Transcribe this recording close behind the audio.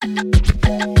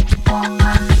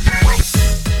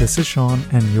This is Sean,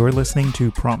 and you're listening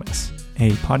to Promise,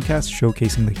 a podcast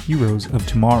showcasing the heroes of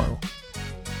tomorrow.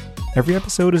 Every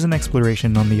episode is an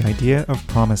exploration on the idea of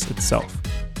promise itself,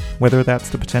 whether that's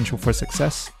the potential for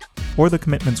success or the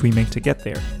commitments we make to get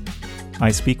there. I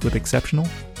speak with exceptional,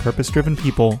 purpose-driven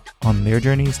people on their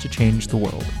journeys to change the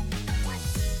world.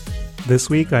 This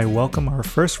week, I welcome our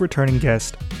first returning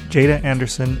guest, Jada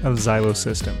Anderson of Xylo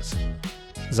Systems.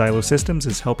 Xylo Systems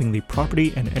is helping the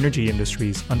property and energy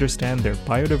industries understand their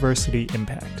biodiversity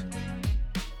impact.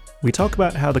 We talk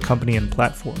about how the company and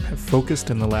platform have focused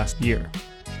in the last year,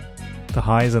 the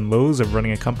highs and lows of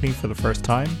running a company for the first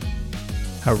time,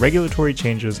 how regulatory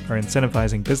changes are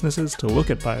incentivizing businesses to look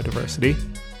at biodiversity,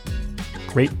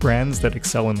 great brands that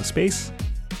excel in the space,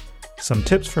 some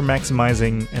tips for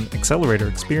maximizing an accelerator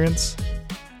experience,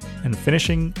 and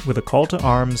finishing with a call to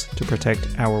arms to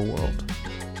protect our world.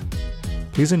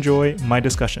 Please enjoy my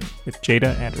discussion with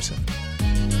Jada Anderson.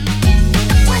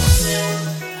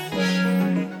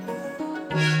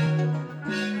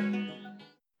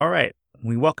 All right,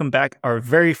 we welcome back our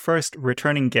very first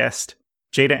returning guest,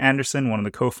 Jada Anderson, one of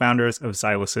the co-founders of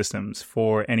Xylo Systems.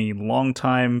 For any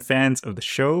longtime fans of the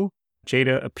show,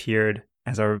 Jada appeared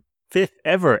as our 5th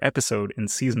ever episode in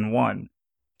season 1.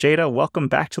 Jada, welcome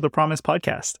back to the Promise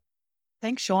podcast.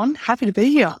 Thanks, Sean. Happy to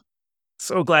be here.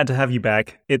 So glad to have you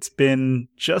back. It's been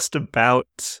just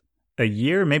about a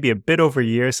year, maybe a bit over a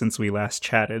year since we last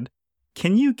chatted.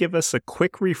 Can you give us a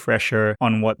quick refresher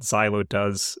on what Xylo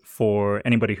does for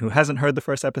anybody who hasn't heard the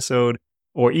first episode,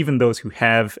 or even those who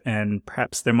have, and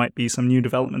perhaps there might be some new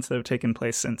developments that have taken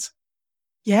place since?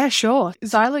 Yeah, sure.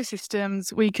 Xylo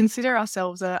Systems, we consider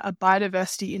ourselves a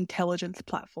biodiversity intelligence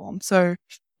platform. So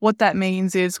what that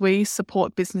means is we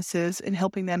support businesses in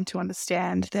helping them to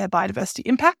understand their biodiversity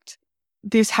impact.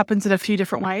 This happens in a few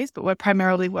different ways, but we're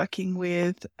primarily working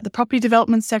with the property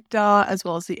development sector as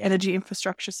well as the energy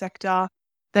infrastructure sector.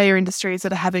 They are industries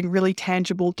that are having really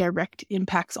tangible, direct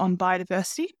impacts on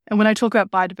biodiversity. And when I talk about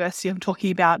biodiversity, I'm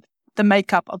talking about the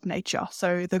makeup of nature.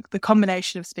 So the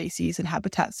combination of species and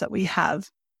habitats that we have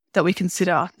that we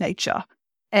consider nature.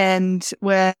 And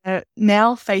we're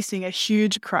now facing a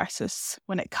huge crisis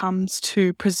when it comes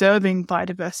to preserving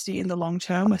biodiversity in the long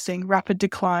term. We're seeing rapid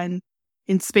decline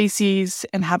in species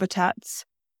and habitats,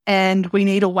 and we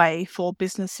need a way for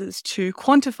businesses to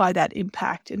quantify that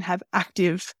impact and have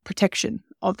active protection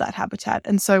of that habitat.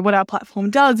 And so what our platform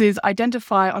does is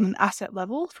identify on an asset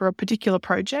level for a particular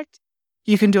project.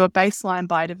 You can do a baseline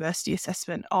biodiversity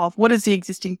assessment of what is the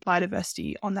existing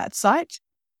biodiversity on that site,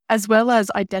 as well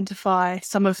as identify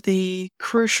some of the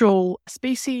crucial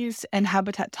species and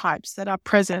habitat types that are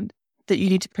present that you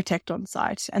need to protect on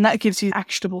site. And that gives you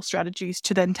actionable strategies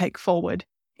to then take forward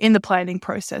in the planning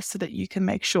process so that you can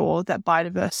make sure that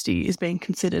biodiversity is being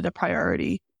considered a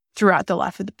priority throughout the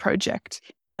life of the project.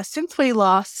 Since we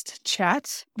last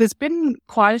chat, there's been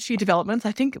quite a few developments.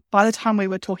 I think by the time we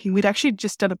were talking, we'd actually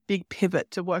just done a big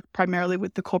pivot to work primarily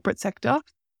with the corporate sector.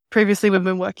 Previously, we've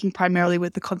been working primarily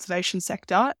with the conservation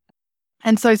sector.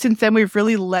 And so since then, we've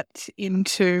really leapt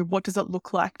into what does it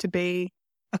look like to be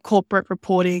a corporate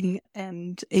reporting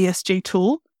and ESG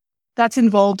tool. That's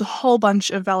involved a whole bunch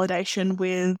of validation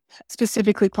with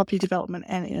specifically property development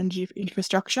and energy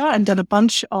infrastructure, and done a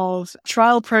bunch of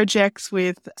trial projects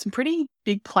with some pretty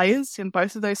big players in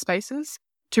both of those spaces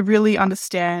to really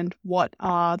understand what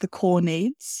are the core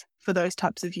needs for those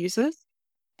types of users,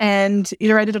 and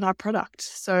iterated on our product.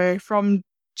 So from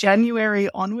January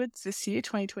onwards this year,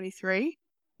 2023,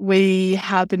 we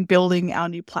have been building our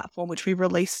new platform, which we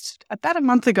released about a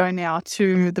month ago now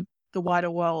to the wider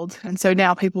world. And so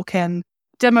now people can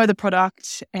demo the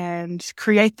product and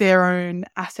create their own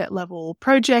asset level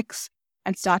projects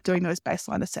and start doing those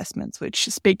baseline assessments, which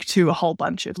speak to a whole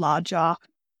bunch of larger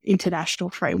international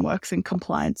frameworks and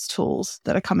compliance tools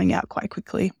that are coming out quite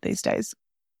quickly these days.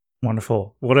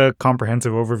 Wonderful. What a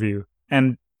comprehensive overview.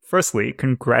 And firstly,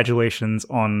 congratulations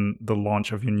on the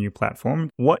launch of your new platform.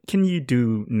 What can you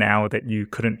do now that you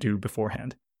couldn't do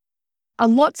beforehand? A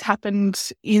lot's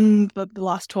happened in the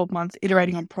last 12 months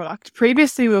iterating on product.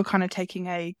 Previously, we were kind of taking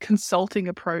a consulting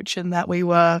approach in that we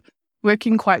were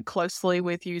working quite closely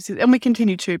with users, and we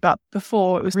continue to, but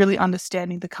before it was really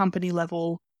understanding the company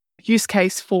level use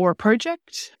case for a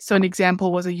project. So an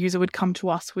example was a user would come to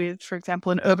us with, for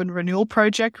example, an urban renewal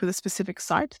project with a specific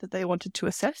site that they wanted to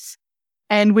assess.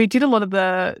 And we did a lot of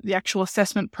the actual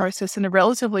assessment process in a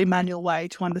relatively manual way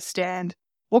to understand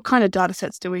what kind of data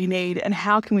sets do we need and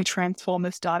how can we transform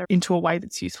this data into a way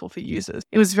that's useful for users?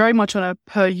 It was very much on a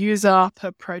per user,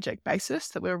 per project basis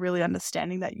that we were really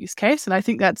understanding that use case. And I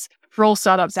think that's for all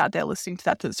startups out there listening to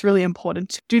that, that's really important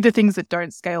to do the things that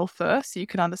don't scale first so you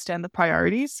can understand the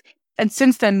priorities. And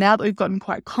since then, now that we've gotten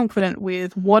quite confident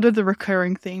with what are the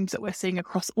recurring themes that we're seeing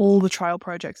across all the trial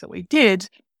projects that we did,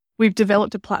 we've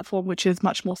developed a platform which is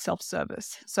much more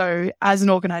self-service. So as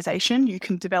an organization, you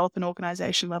can develop an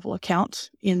organization level account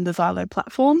in the Xylo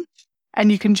platform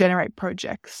and you can generate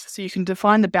projects. So you can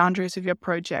define the boundaries of your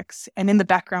projects. And in the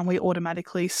background, we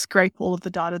automatically scrape all of the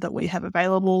data that we have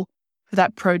available for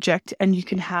that project. And you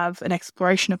can have an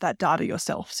exploration of that data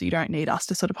yourself. So you don't need us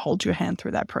to sort of hold your hand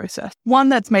through that process. One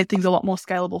that's made things a lot more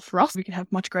scalable for us. We can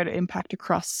have much greater impact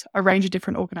across a range of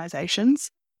different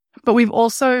organizations. But we've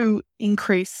also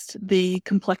increased the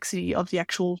complexity of the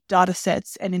actual data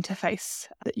sets and interface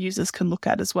that users can look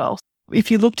at as well.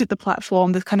 If you looked at the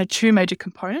platform, there's kind of two major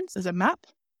components. There's a map,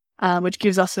 which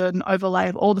gives us an overlay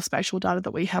of all the spatial data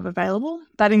that we have available.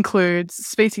 That includes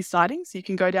species sightings. So you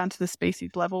can go down to the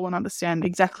species level and understand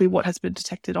exactly what has been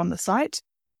detected on the site.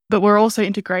 But we're also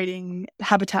integrating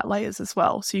habitat layers as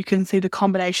well. So you can see the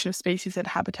combination of species and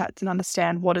habitats and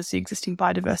understand what is the existing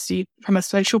biodiversity from a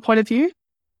spatial point of view.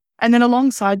 And then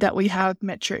alongside that, we have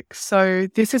metrics. So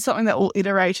this is something that will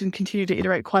iterate and continue to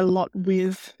iterate quite a lot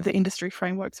with the industry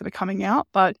frameworks that are coming out.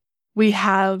 But we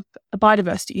have a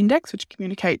biodiversity index, which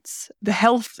communicates the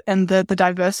health and the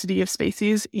diversity of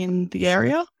species in the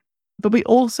area. But we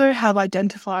also have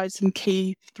identified some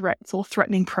key threats or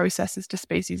threatening processes to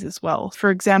species as well. For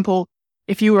example,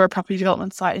 if you were a property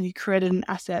development site and you created an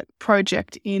asset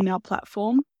project in our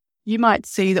platform, you might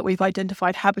see that we've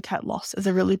identified habitat loss as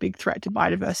a really big threat to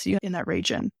biodiversity in that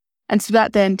region. And so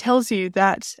that then tells you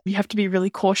that you have to be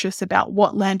really cautious about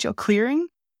what land you're clearing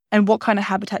and what kind of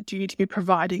habitat do you need to be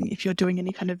providing if you're doing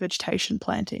any kind of vegetation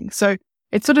planting. So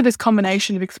it's sort of this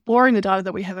combination of exploring the data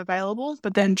that we have available,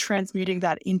 but then transmuting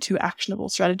that into actionable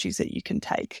strategies that you can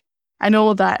take. And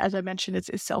all of that, as I mentioned,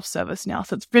 is self-service now.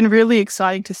 So it's been really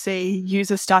exciting to see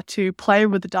users start to play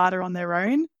with the data on their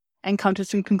own and come to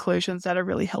some conclusions that are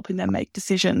really helping them make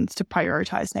decisions to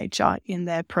prioritize nature in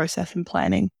their process and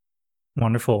planning.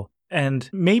 Wonderful. And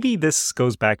maybe this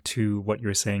goes back to what you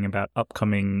were saying about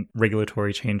upcoming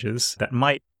regulatory changes that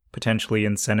might potentially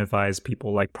incentivize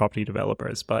people like property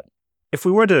developers. But if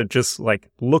we were to just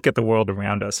look at the world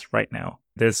around us right now,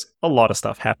 there's a lot of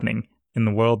stuff happening in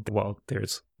the world. Well,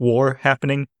 there's war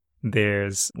happening.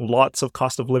 There's lots of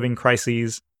cost of living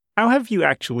crises. How have you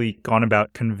actually gone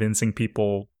about convincing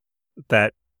people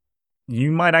that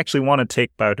you might actually want to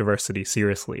take biodiversity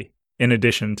seriously in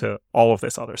addition to all of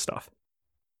this other stuff?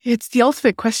 It's the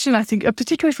ultimate question, I think,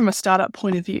 particularly from a startup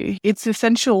point of view. It's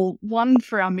essential, one,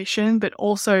 for our mission, but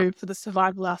also for the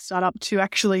survival of our startup to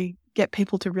actually get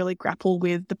people to really grapple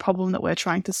with the problem that we're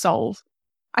trying to solve.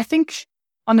 I think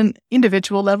on an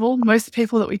individual level, most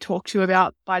people that we talk to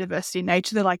about biodiversity and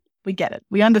nature, they're like, we get it.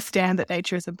 We understand that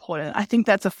nature is important. I think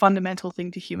that's a fundamental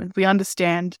thing to humans. We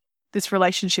understand this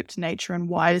relationship to nature and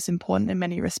why it is important in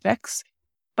many respects.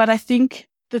 But I think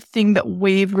the thing that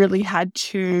we've really had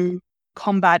to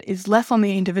combat is less on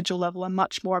the individual level and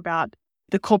much more about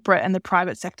the corporate and the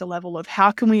private sector level of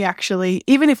how can we actually,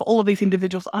 even if all of these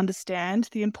individuals understand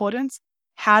the importance,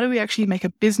 how do we actually make a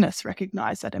business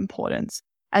recognize that importance?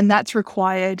 And that's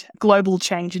required global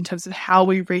change in terms of how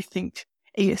we rethink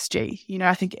ESG.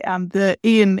 I think the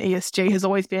E in ESG has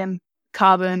always been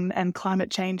carbon and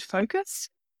climate change focused,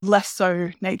 less so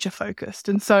nature focused.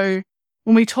 And so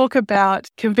when we talk about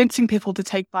convincing people to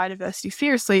take biodiversity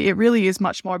seriously, it really is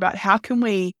much more about how can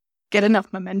we get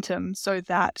enough momentum so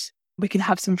that we can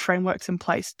have some frameworks in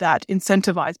place that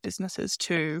incentivize businesses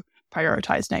to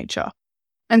prioritize nature.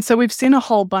 And so we've seen a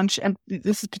whole bunch, and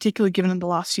this is particularly given in the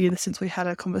last year since we had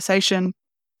a conversation,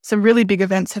 some really big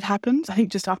events have happened. I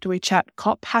think just after we chat,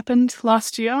 COP happened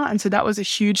last year. And so that was a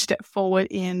huge step forward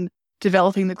in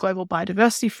developing the global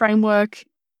biodiversity framework.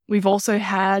 We've also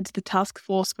had the Task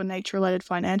Force for Nature-Related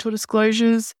Financial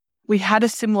Disclosures. We had a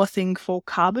similar thing for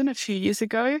carbon a few years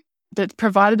ago that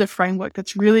provided a framework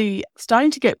that's really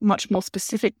starting to get much more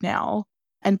specific now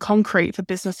and concrete for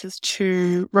businesses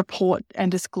to report and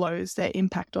disclose their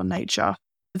impact on nature.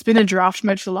 It's been in draft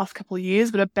mode for the last couple of years,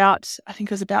 but I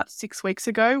think it was about 6 weeks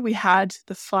ago, we had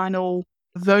the final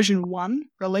version 1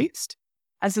 released.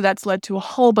 And so that's led to a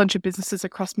whole bunch of businesses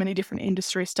across many different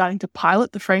industries starting to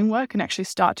pilot the framework and actually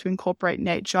start to incorporate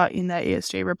nature in their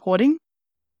ESG reporting.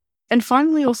 And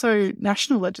finally, also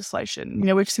national legislation.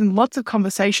 We've seen lots of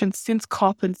conversations since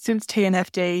COP and since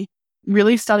TNFD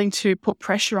really starting to put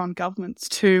pressure on governments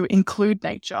to include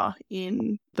nature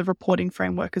in the reporting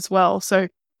framework as well. So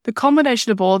the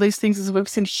combination of all these things is we've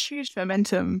seen huge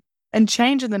momentum and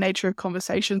change in the nature of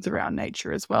conversations around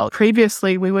nature as well.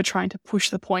 Previously, we were trying to push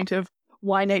the point of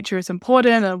why nature is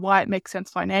important and why it makes sense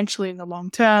financially in the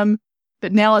long term.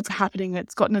 But now it's happening.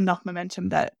 It's gotten enough momentum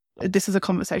that this is a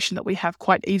conversation that we have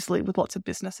quite easily with lots of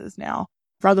businesses now.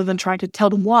 Rather than trying to tell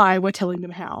them why, we're telling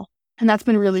them how. And that's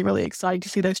been really, really exciting to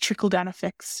see those trickle-down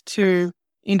effects to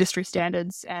industry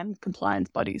standards and compliance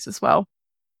bodies as well.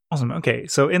 Awesome. Okay.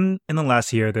 So in the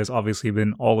last year, there's obviously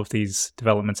been all of these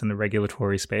developments in the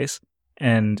regulatory space.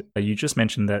 And you just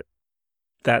mentioned that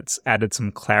that's added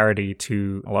some clarity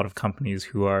to a lot of companies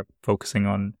who are focusing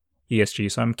on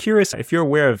ESG. So I'm curious if you're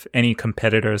aware of any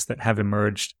competitors that have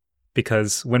emerged,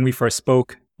 because when we first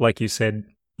spoke, like you said,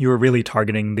 you were really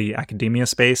targeting the academia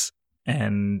space.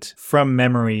 And from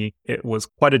memory, it was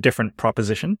quite a different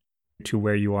proposition to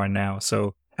where you are now.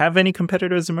 So have any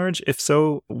competitors emerged? If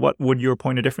so, what would your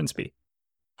point of difference be?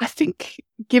 I think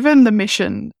given the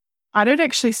mission, I don't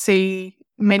actually see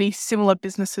many similar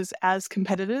businesses as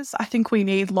competitors. I think we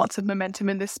need lots of momentum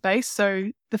in this space.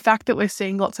 So the fact that we're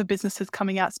seeing lots of businesses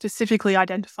coming out specifically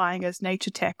identifying as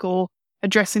nature tech or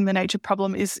addressing the nature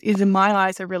problem is in my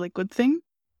eyes a really good thing.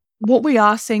 What we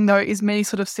are seeing, though, is many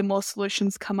sort of similar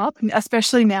solutions come up, and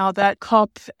especially now that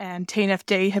COP and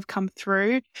TNFD have come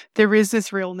through, there is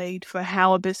this real need for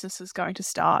how a business is going to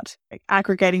start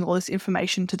aggregating all this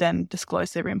information to then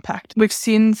disclose their impact. We've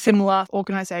seen similar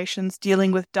organizations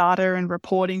dealing with data and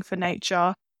reporting for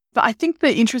nature. But I think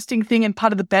the interesting thing and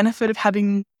part of the benefit of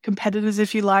having competitors,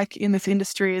 if you like, in this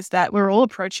industry is that we're all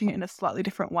approaching it in a slightly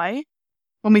different way.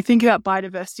 When we think about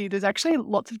biodiversity, there's actually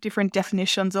lots of different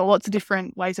definitions or lots of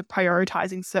different ways of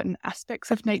prioritizing certain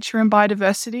aspects of nature and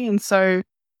biodiversity. And so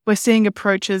we're seeing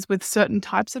approaches with certain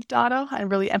types of data and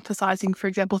really emphasizing, for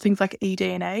example, things like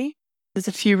eDNA. There's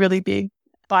a few really big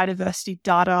biodiversity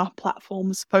data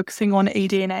platforms focusing on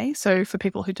eDNA. So for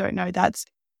people who don't know, that's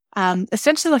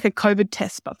essentially like a COVID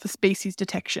test, but for species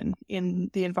detection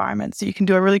in the environment. So you can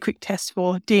do a really quick test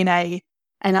for DNA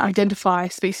and identify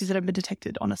species that have been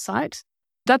detected on a site.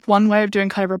 That's one way of doing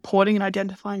kind of reporting and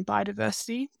identifying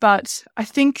biodiversity. But I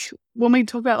think when we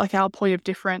talk about like our point of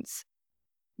difference,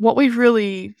 what we've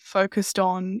really focused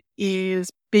on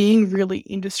is being really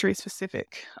industry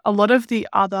specific. A lot of the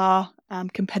other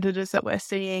competitors that we're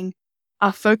seeing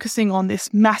are focusing on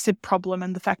this massive problem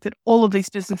and the fact that all of these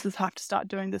businesses have to start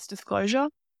doing this disclosure.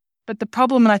 But the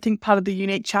problem, and I think part of the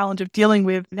unique challenge of dealing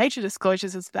with nature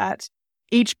disclosures, is that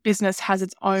each business has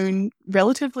its own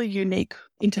relatively unique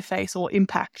interface or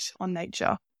impact on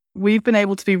nature. We've been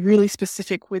able to be really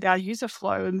specific with our user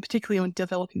flow, and particularly when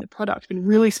developing the product, been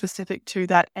really specific to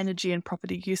that energy and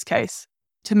property use case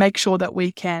to make sure that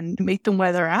we can meet them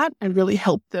where they're at and really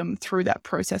help them through that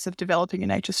process of developing a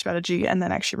nature strategy and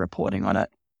then actually reporting on it.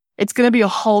 It's going to be a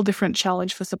whole different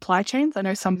challenge for supply chains. I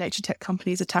know some nature tech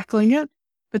companies are tackling it,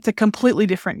 but it's a completely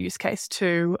different use case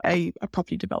to a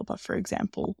property developer, for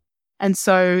example. And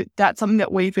so that's something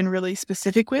that we've been really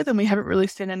specific with, and we haven't really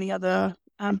seen any other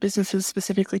businesses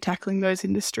specifically tackling those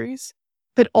industries.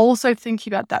 But also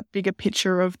thinking about that bigger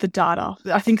picture of the data.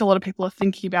 I think a lot of people are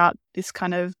thinking about this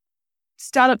kind of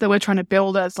startup that we're trying to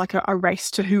build as like a race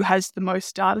to who has the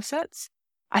most data sets.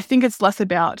 I think it's less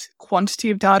about quantity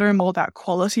of data and more about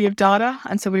quality of data.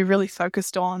 And so we really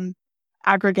focused on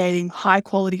aggregating high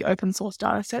quality open source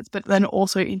data sets, but then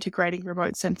also integrating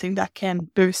remote sensing that can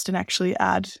boost and actually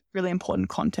add really important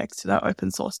context to that open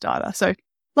source data. So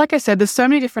like I said, there's so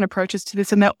many different approaches to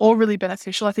this and they're all really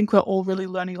beneficial. I think we're all really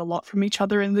learning a lot from each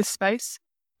other in this space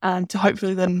and to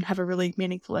hopefully then have a really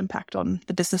meaningful impact on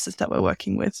the businesses that we're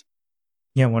working with.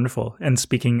 Yeah, wonderful. And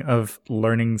speaking of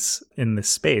learnings in this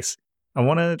space, I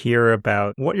want to hear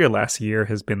about what your last year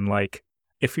has been like.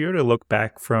 If you were to look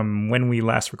back from when we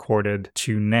last recorded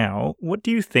to now, what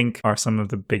do you think are some of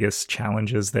the biggest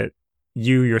challenges that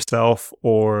you yourself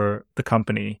or the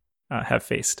company have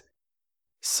faced?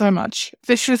 So much.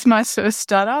 This is my first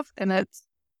startup, and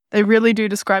they really do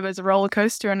describe it as a roller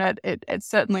coaster, and it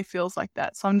certainly feels like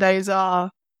that. Some days are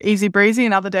easy breezy,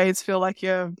 and other days feel like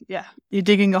you're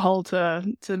digging a hole to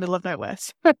the middle of nowhere.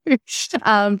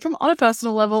 From on a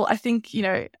personal level, I think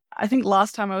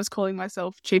last time I was calling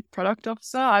myself Chief Product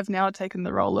Officer. I've now taken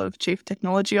the role of Chief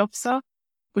Technology Officer,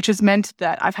 which has meant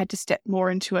that I've had to step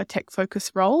more into a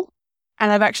tech-focused role.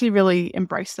 And I've actually really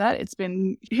embraced that. It's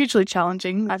been hugely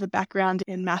challenging. I have a background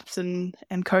in maths and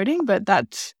coding, but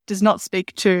that does not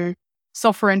speak to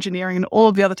software engineering and all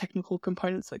of the other technical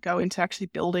components that go into actually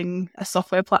building a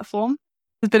software platform.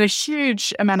 There's been a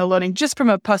huge amount of learning just from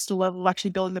a personal level,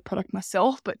 actually building the product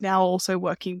myself, but now also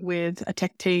working with a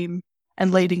tech team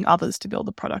and leading others to build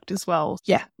the product as well.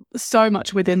 Yeah, so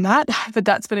much within that, but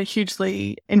that's been a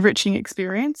hugely enriching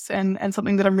experience and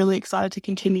something that I'm really excited to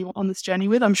continue on this journey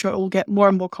with. I'm sure it will get more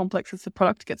and more complex as the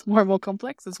product gets more and more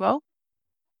complex as well.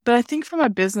 But I think from a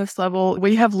business level,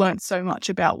 we have learned so much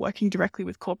about working directly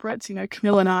with corporates. You know,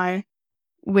 Camille and I,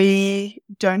 we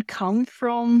don't come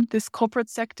from this corporate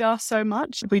sector so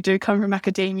much. We do come from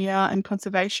academia and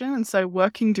conservation. And so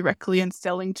working directly and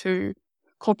selling to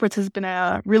corporates has been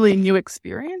a really new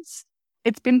experience.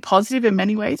 It's been positive in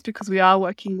many ways because we are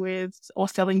working with or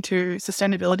selling to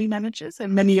sustainability managers,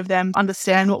 and many of them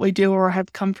understand what we do or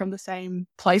have come from the same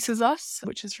place as us,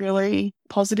 which is really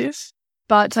positive.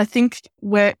 But I think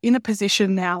we're in a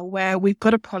position now where we've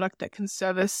got a product that can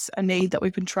service a need that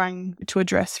we've been trying to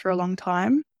address for a long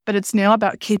time. But it's now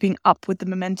about keeping up with the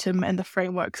momentum and the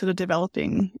frameworks that are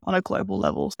developing on a global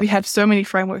level. We have so many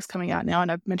frameworks coming out now,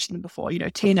 and I've mentioned them before, you know,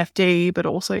 TNFD, but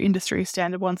also industry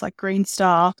standard ones like Green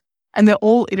Star. And they're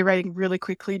all iterating really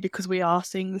quickly because we are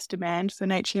seeing this demand for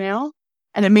nature now.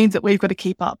 And it means that we've got to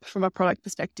keep up from a product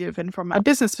perspective and from a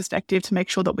business perspective to make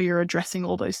sure that we are addressing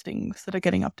all those things that are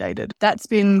getting updated. That's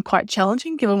been quite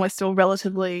challenging given we're still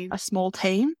relatively a small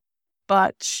team,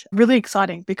 but really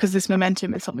exciting because this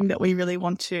momentum is something that we really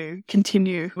want to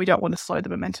continue. We don't want to slow the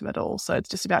momentum at all. So it's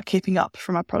just about keeping up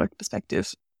from a product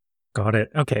perspective. Got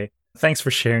it. Okay. Thanks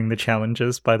for sharing the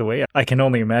challenges, by the way. I can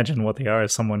only imagine what they are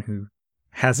as someone who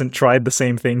hasn't tried the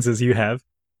same things as you have.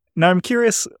 Now, I'm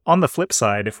curious, on the flip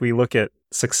side, if we look at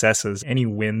successes, any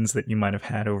wins that you might have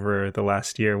had over the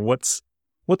last year, what's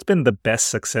been the best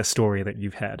success story that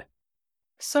you've had?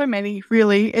 So many,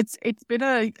 really. It's been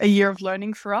a year of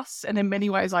learning for us. And in many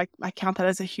ways, I count that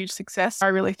as a huge success. I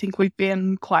really think we've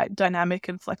been quite dynamic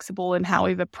and flexible in how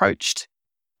we've approached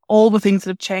all the things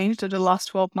that have changed over the last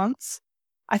 12 months.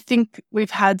 I think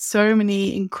we've had so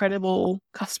many incredible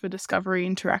customer discovery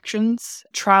interactions,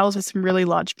 trials with some really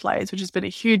large players, which has been a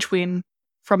huge win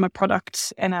from a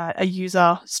product and a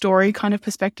user story kind of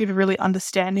perspective, of really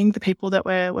understanding the people that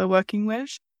we're working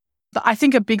with. But I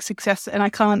think a big success, and I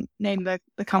can't name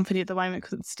the company at the moment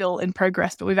because it's still in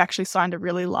progress, but we've actually signed a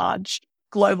really large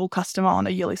global customer on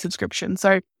a yearly subscription.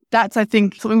 So that's, I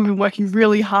think, something we've been working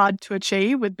really hard to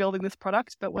achieve with building this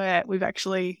product, but we've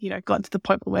actually, gotten to the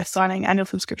point where we're signing annual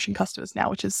subscription customers now,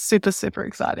 which is super, super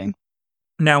exciting.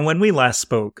 Now, when we last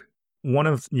spoke, one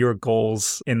of your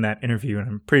goals in that interview, and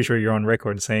I'm pretty sure you're on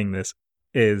record saying this,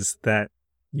 is that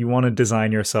you want to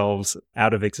design yourselves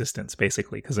out of existence,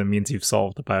 basically, because it means you've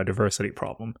solved the biodiversity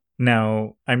problem.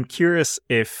 Now, I'm curious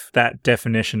if that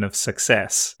definition of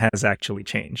success has actually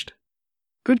changed.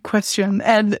 Good question.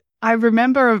 And I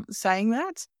remember saying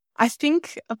that. I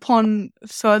think upon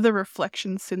further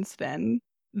reflection since then,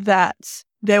 that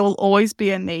there will always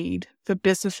be a need for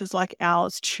businesses like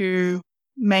ours to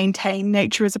maintain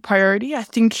nature as a priority. I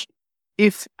think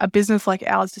if a business like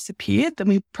ours disappeared, then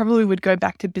we probably would go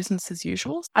back to business as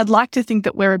usual. I'd like to think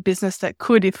that we're a business that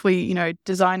could, if we,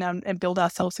 design and build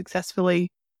ourselves successfully,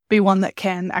 be one that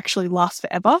can actually last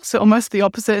forever. So almost the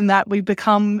opposite in that we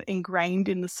become ingrained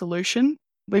in the solution.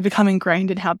 We become ingrained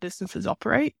in how businesses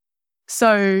operate.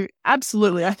 So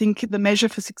absolutely, I think the measure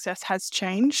for success has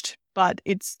changed, but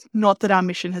it's not that our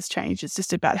mission has changed. It's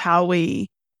just about how we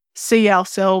see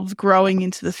ourselves growing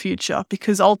into the future,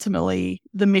 because ultimately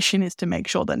the mission is to make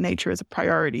sure that nature is a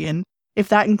priority. And if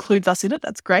that includes us in it,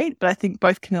 that's great. But I think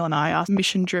both Camille and I are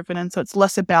mission driven. And so it's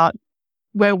less about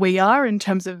where we are in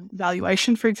terms of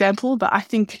valuation, for example. But I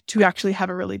think to actually have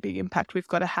a really big impact, we've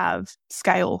got to have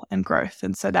scale and growth.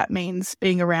 And so that means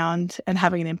being around and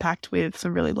having an impact with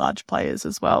some really large players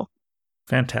as well.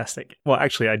 Fantastic. Well,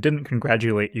 actually, I didn't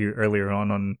congratulate you earlier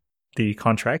on the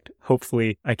contract.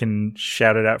 Hopefully, I can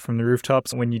shout it out from the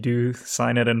rooftops when you do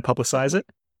sign it and publicize it.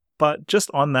 But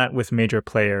just on that with major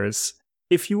players,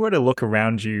 if you were to look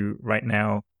around you right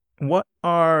now, what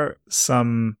are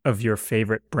some of your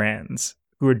favorite brands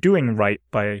who are doing right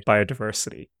by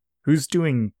biodiversity? Who's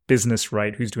doing business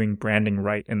right? Who's doing branding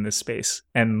right in this space?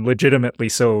 And legitimately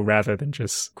so, rather than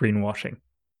just greenwashing?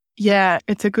 Yeah,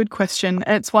 it's a good question.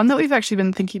 It's one that we've actually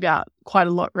been thinking about quite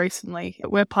a lot recently.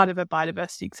 We're part of a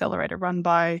biodiversity accelerator run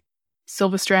by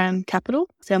Silverstrand Capital,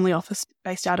 family office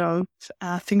based out of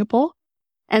Singapore.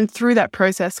 And through that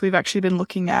process, we've actually been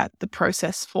looking at the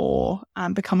process for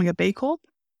becoming a B Corp.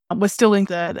 We're still in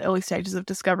the early stages of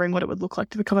discovering what it would look like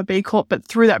to become a B Corp, but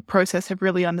through that process have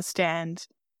really understand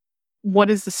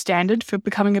what is the standard for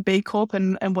becoming a B Corp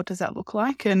and what does that look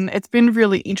like. And it's been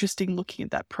really interesting looking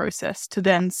at that process to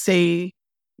then see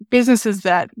businesses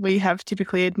that we have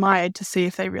typically admired to see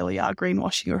if they really are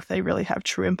greenwashing or if they really have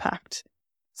true impact.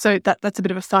 So that's a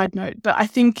bit of a side note. But I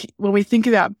think when we think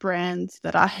about brands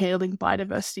that are handling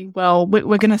biodiversity well,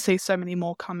 we're going to see so many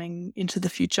more coming into the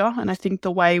future. And I think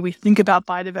the way we think about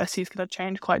biodiversity is going to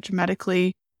change quite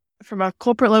dramatically from a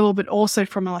corporate level, but also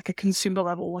from a consumer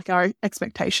level. Like our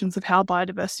expectations of how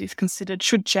biodiversity is considered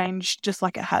should change, just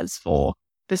like it has for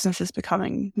businesses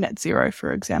becoming net zero,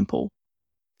 for example.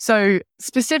 So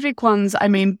specific ones, I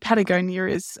mean, Patagonia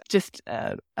is just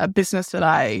a business that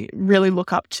I really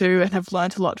look up to and have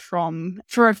learned a lot from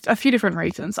for a few different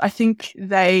reasons. I think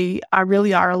they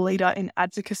really are a leader in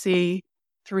advocacy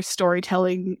through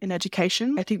storytelling and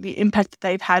education. I think the impact that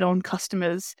they've had on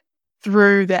customers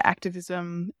through their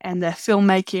activism and their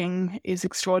filmmaking is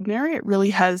extraordinary. It really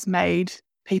has made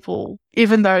people,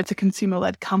 even though it's a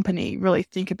consumer-led company, really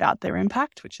think about their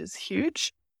impact, which is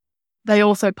huge. They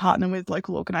also partner with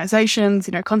local organisations,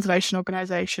 conservation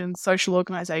organisations, social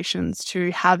organisations to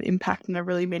have impact in a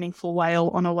really meaningful way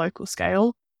on a local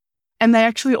scale. And they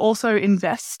actually also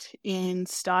invest in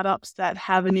startups that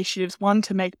have initiatives, one,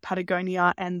 to make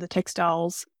Patagonia and the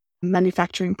textiles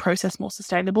manufacturing process more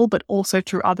sustainable, but also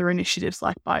through other initiatives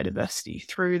like biodiversity,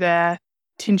 through their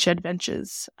Tin Shed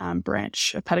Ventures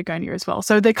branch of Patagonia as well.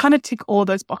 So they kind of tick all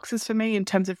those boxes for me in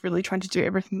terms of really trying to do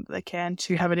everything that they can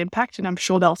to have an impact. And I'm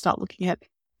sure they'll start looking at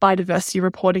biodiversity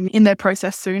reporting in their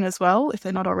process soon as well, if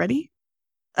they're not already.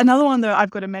 Another one that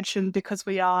I've got to mention, because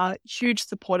we are huge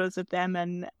supporters of them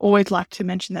and always like to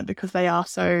mention them because they are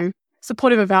so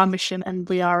supportive of our mission and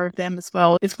we are of them as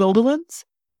well, is Wilderlands.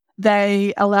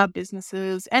 They allow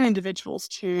businesses and individuals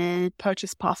to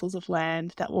purchase parcels of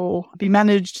land that will be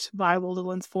managed via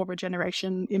Wilderlands for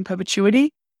regeneration in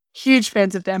perpetuity. Huge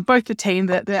fans of them, both the team,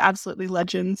 they're absolutely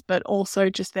legends, but also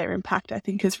just their impact, I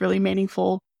think, is really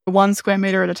meaningful. 1 square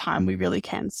metre at a time, we really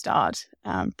can start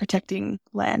protecting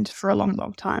land for a long,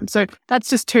 long time. So that's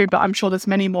just 2, but I'm sure there's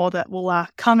many more that will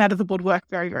come out of the woodwork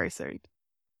very, very soon.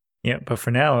 Yeah, but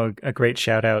for now, a great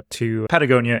shout out to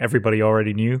Patagonia. Everybody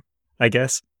already knew, I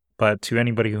guess. But to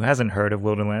anybody who hasn't heard of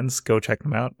Wilderlands, go check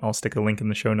them out. I'll stick a link in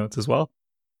the show notes as well.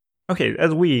 Okay,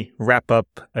 as we wrap up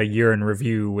a year in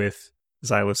review with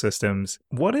Xylo Systems,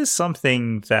 what is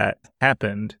something that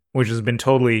happened which has been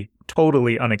totally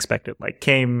unexpected, like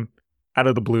came out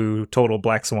of the blue, total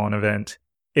black swan event,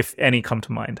 if any come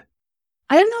to mind?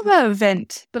 I don't know about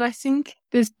event, but I think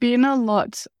there's been a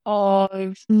lot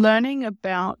of learning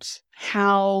about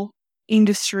how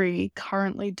industry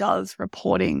currently does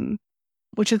reporting,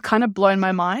 which has kind of blown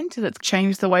my mind. That's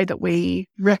changed the way that we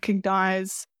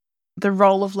recognize the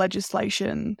role of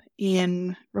legislation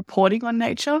in reporting on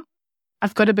nature.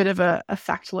 I've got a bit of a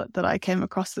factlet that I came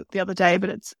across the other day, but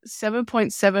it's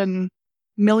 7.7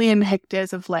 million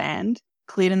hectares of land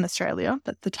cleared in Australia.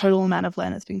 That's the total amount of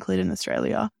land that's been cleared in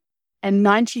Australia. And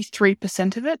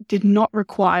 93% of it did not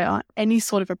require any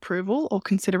sort of approval or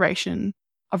consideration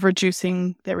of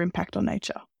reducing their impact on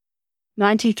nature.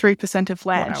 93% of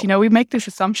land. Wow. We make this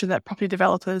assumption that property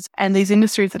developers and these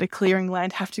industries that are clearing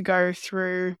land have to go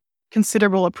through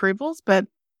considerable approvals, but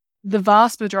the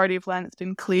vast majority of land that's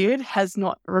been cleared has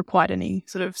not required any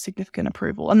sort of significant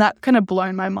approval. And that kind of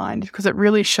blown my mind because it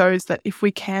really shows that if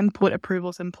we can put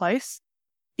approvals in place,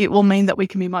 it will mean that we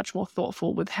can be much more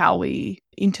thoughtful with how we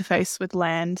interface with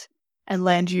land and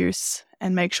land use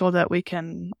and make sure that we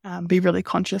can be really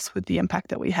conscious with the impact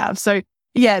that we have. So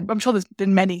yeah, I'm sure there's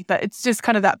been many, but it's just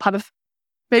kind of that part of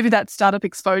maybe that startup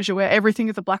exposure where everything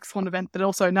is a black swan event, but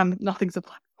also nothing's a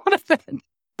black swan event.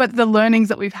 But the learnings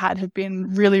that we've had have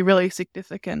been really, really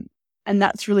significant. And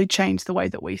that's really changed the way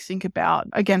that we think about,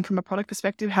 again, from a product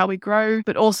perspective, how we grow,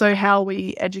 but also how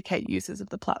we educate users of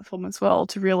the platform as well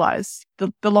to realize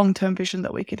the long-term vision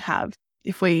that we could have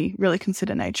if we really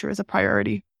consider nature as a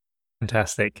priority.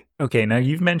 Fantastic. Okay, now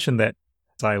you've mentioned that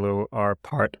Xylo are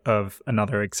part of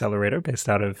another accelerator based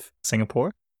out of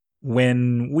Singapore.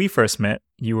 When we first met,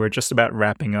 you were just about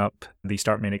wrapping up the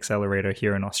StartMate Accelerator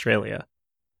here in Australia.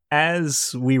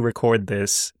 As we record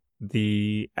this,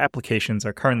 the applications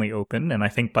are currently open, and I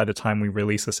think by the time we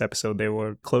release this episode, they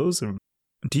will close.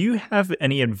 Do you have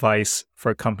any advice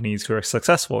for companies who are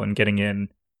successful in getting in,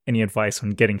 any advice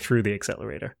on getting through the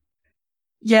accelerator?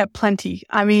 Yeah, plenty.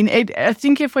 I mean, I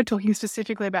think if we're talking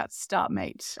specifically about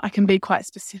StartMate, I can be quite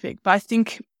specific, but I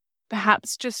think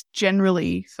perhaps just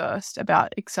generally first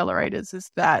about accelerators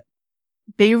is that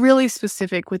be really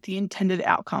specific with the intended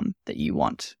outcome that you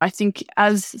want. I think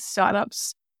as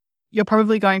startups, you're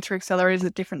probably going through accelerators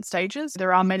at different stages.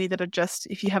 There are many that are just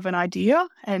if you have an idea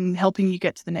and helping you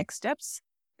get to the next steps.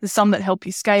 There's some that help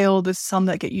you scale. There's some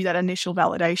that get you that initial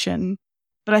validation.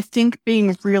 But I think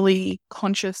being really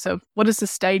conscious of what is the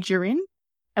stage you're in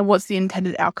and what's the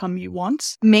intended outcome you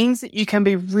want means that you can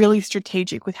be really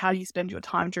strategic with how you spend your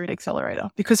time during the accelerator.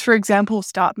 Because, for example,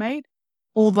 StartMate,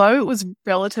 although it was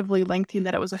relatively lengthy in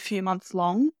that it was a few months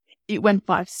long, it went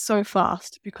by so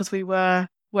fast because we were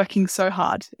working so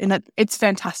hard. And it's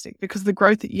fantastic because the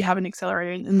growth that you have in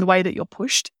accelerator and the way that you're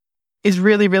pushed is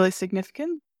really, really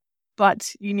significant.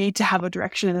 But you need to have a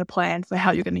direction and a plan for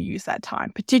how you're going to use that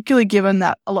time, particularly given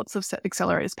that lots of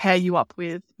accelerators pair you up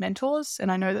with mentors.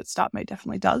 And I know that StartMate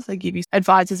definitely does. They give you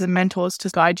advisors and mentors to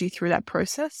guide you through that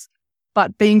process.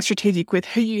 But being strategic with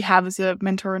who you have as a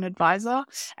mentor and advisor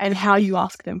and how you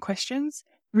ask them questions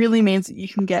really means that you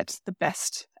can get the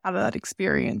best out of that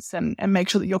experience and make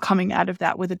sure that you're coming out of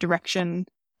that with a direction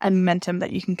and momentum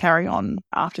that you can carry on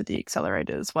after the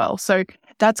accelerator as well. So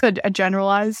that's a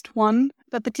generalized one,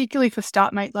 but particularly for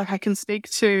StartMate, like I can speak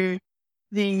to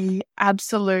the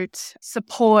absolute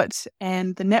support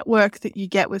and the network that you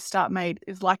get with StartMate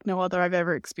is like no other I've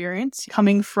ever experienced.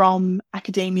 Coming from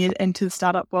academia into the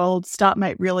startup world,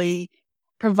 StartMate really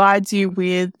provides you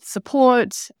with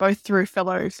support, both through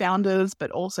fellow founders, but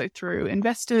also through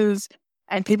investors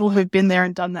and people who've been there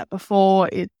and done that before.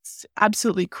 It's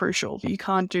absolutely crucial. You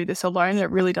can't do this alone. It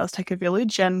really does take a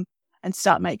village, and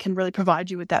StartMate can really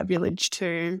provide you with that village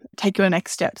to take your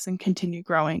next steps and continue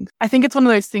growing. I think it's one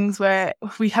of those things where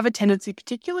we have a tendency,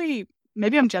 particularly,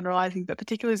 maybe I'm generalizing, but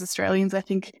particularly as Australians, I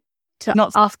think, to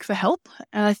not ask for help.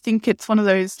 And I think it's one of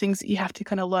those things that you have to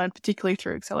kind of learn, particularly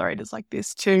through accelerators like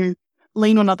this, to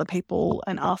lean on other people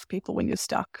and ask people when you're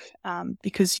stuck,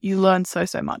 because you learn so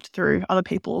much through other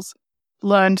people's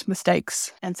learned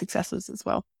mistakes and successes as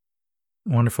well.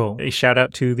 Wonderful. A shout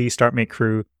out to the StartMate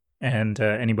crew and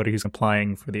anybody who's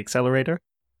applying for the accelerator.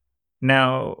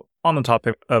 Now, on the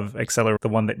topic of accelerator, the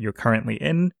one that you're currently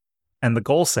in, and the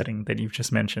goal setting that you've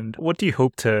just mentioned, what do you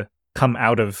hope to come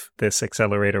out of this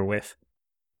accelerator with?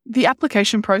 The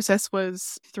application process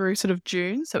was through sort of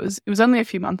June, so it was only a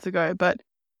few months ago, but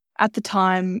at the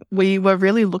time we were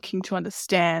really looking to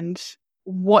understand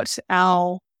what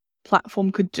our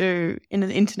platform could do in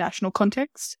an international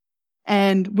context.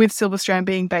 And with Silverstrand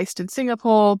being based in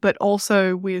Singapore, but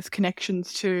also with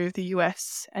connections to the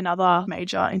US and other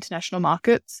major international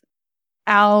markets,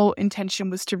 our intention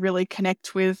was to really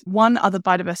connect with other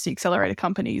biodiversity accelerator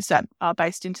companies that are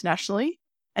based internationally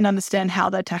and understand how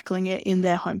they're tackling it in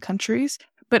their home countries,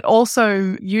 but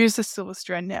also use the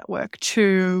Silverstrand network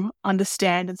to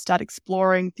understand and start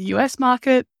exploring the US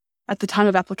market. At the time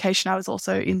of application, I was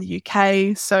also in the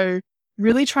UK. So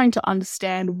really trying to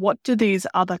understand what do these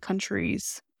other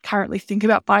countries currently think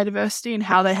about biodiversity and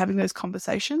how they're having those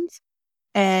conversations,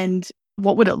 and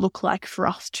what would it look like for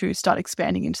us to start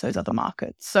expanding into those other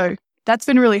markets. So that's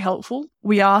been really helpful.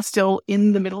 We are still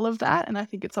in the middle of that, and I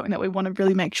think it's something that we want to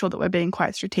really make sure that we're being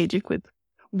quite strategic with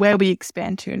where we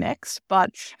expand to next.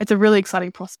 But it's a really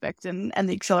exciting prospect, and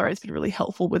the accelerator has been really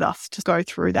helpful with us to go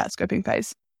through that scoping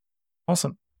phase.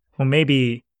 Awesome. Well,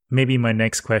 maybe my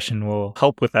next question will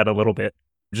help with that a little bit.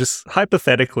 Just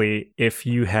hypothetically, if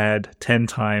you had 10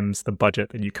 times the budget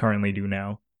that you currently do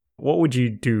now, what would you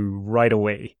do right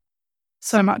away?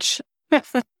 So much.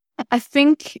 I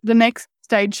think the next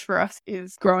stage for us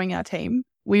is growing our team.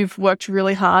 We've worked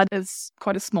really hard as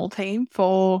quite a small team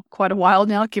for quite a while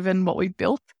now, given what we've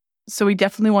built. So we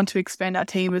definitely want to expand our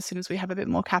team as soon as we have a bit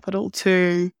more capital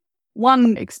to,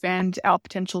 one, expand our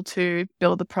potential to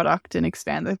build the product and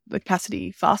expand the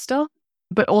capacity faster,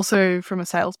 but also from a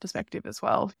sales perspective as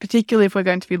well. Particularly if we're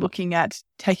going to be looking at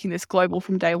taking this global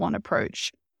from day one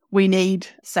approach, we need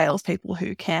salespeople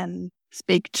who can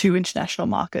speak to international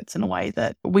markets in a way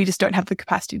that we just don't have the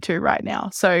capacity to right now.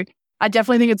 So I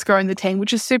definitely think it's growing the team,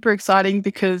 which is super exciting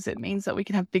because it means that we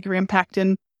can have bigger impact.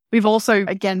 And we've also,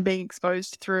 again, being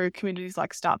exposed through communities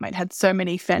like StartMate, had so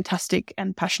many fantastic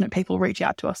and passionate people reach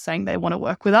out to us saying they want to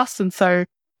work with us. And so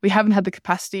we haven't had the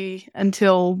capacity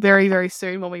until very, very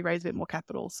soon when we raise a bit more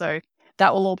capital. So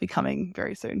that will all be coming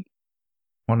very soon.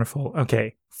 Wonderful.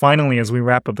 Okay. Finally, as we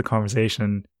wrap up the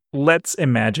conversation, let's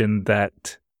imagine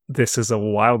that this is a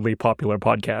wildly popular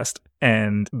podcast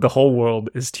and the whole world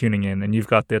is tuning in and you've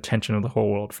got the attention of the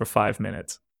whole world for 5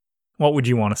 minutes. What would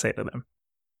you want to say to them?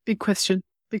 Big question,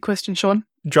 Sean.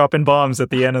 Dropping bombs at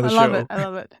the end of the show. I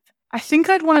love it. I think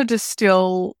I'd want to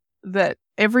distill that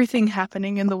everything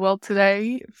happening in the world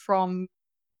today, from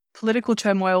political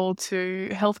turmoil to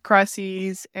health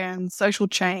crises and social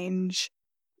change,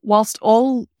 whilst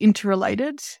all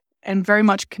interrelated and very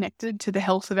much connected to the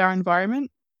health of our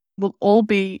environment, will all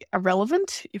be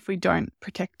irrelevant if we don't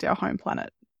protect our home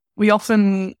planet. We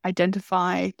often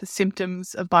identify the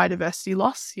symptoms of biodiversity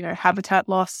loss, habitat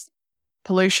loss,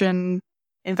 pollution,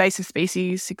 invasive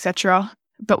species, etc.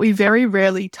 but we very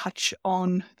rarely touch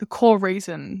on the core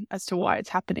reason as to why it's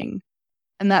happening.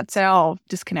 And that's our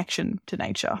disconnection to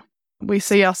nature. We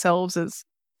see ourselves as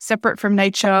separate from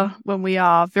nature when we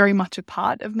are very much a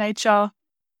part of nature.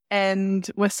 And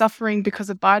we're suffering because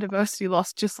of biodiversity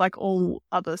loss, just like all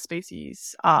other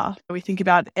species are. We think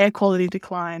about air quality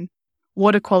decline,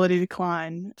 water quality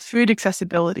decline, food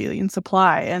accessibility and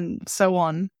supply, and so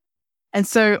on. And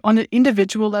so on an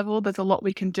individual level, there's a lot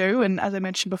we can do. And as I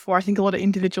mentioned before, I think a lot of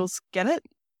individuals get it.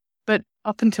 But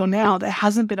up until now, there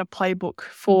hasn't been a playbook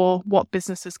for what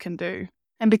businesses can do.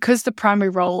 And because the primary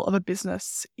role of a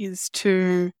business is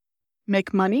to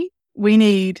make money, we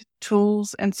need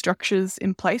tools and structures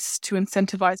in place to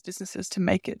incentivize businesses to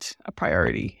make it a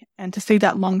priority and to see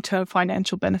that long-term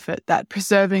financial benefit that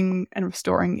preserving and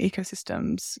restoring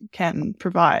ecosystems can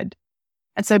provide.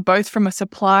 And so both from a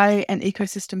supply and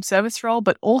ecosystem service role,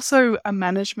 but also a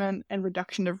management and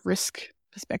reduction of risk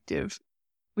perspective,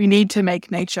 we need to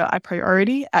make nature a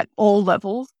priority at all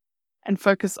levels and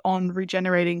focus on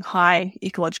regenerating high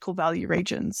ecological value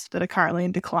regions that are currently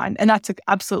in decline. And that's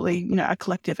absolutely, a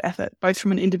collective effort. Both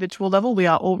from an individual level, we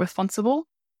are all responsible,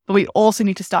 but we also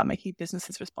need to start making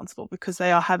businesses responsible because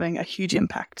they are having a huge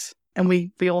impact. And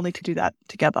we all need to do that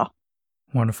together.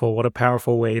 Wonderful. What a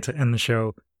powerful way to end the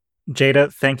show.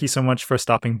 Jada, thank you so much for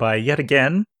stopping by yet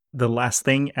again. The last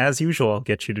thing, as usual, I'll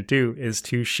get you to do is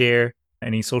to share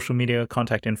any social media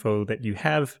contact info that you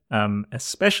have,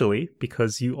 especially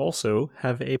because you also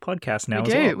have a podcast now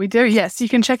as well. We do. Yes, you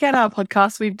can check out our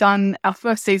podcast. We've done our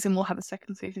first season. We'll have a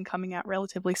second season coming out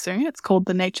relatively soon. It's called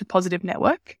the Nature Positive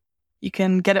Network. You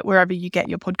can get it wherever you get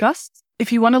your podcasts.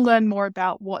 If you want to learn more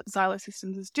about what Xylo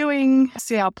Systems is doing,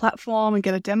 see our platform and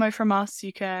get a demo from us,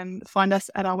 you can find us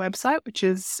at our website, which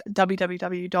is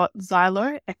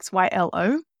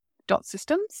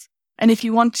www.xylo.systems. And if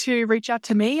you want to reach out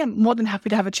to me, I'm more than happy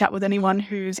to have a chat with anyone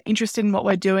who's interested in what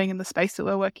we're doing in the space that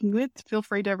we're working with. Feel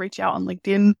free to reach out on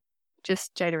LinkedIn,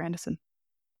 just Jada Anderson.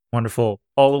 Wonderful.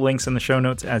 All the links in the show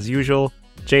notes as usual.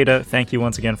 Jada, thank you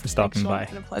once again for stopping by.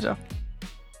 It's been a pleasure.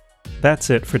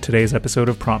 That's it for today's episode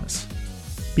of Promise.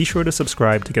 Be sure to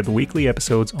subscribe to get the weekly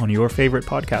episodes on your favorite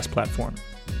podcast platform.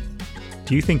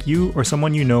 Do you think you or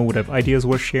someone you know would have ideas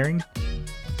worth sharing?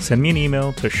 Send me an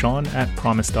email to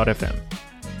sean@promise.fm.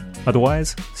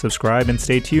 Otherwise, subscribe and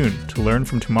stay tuned to learn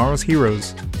from tomorrow's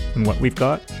heroes, and what we've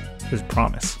got is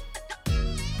promise.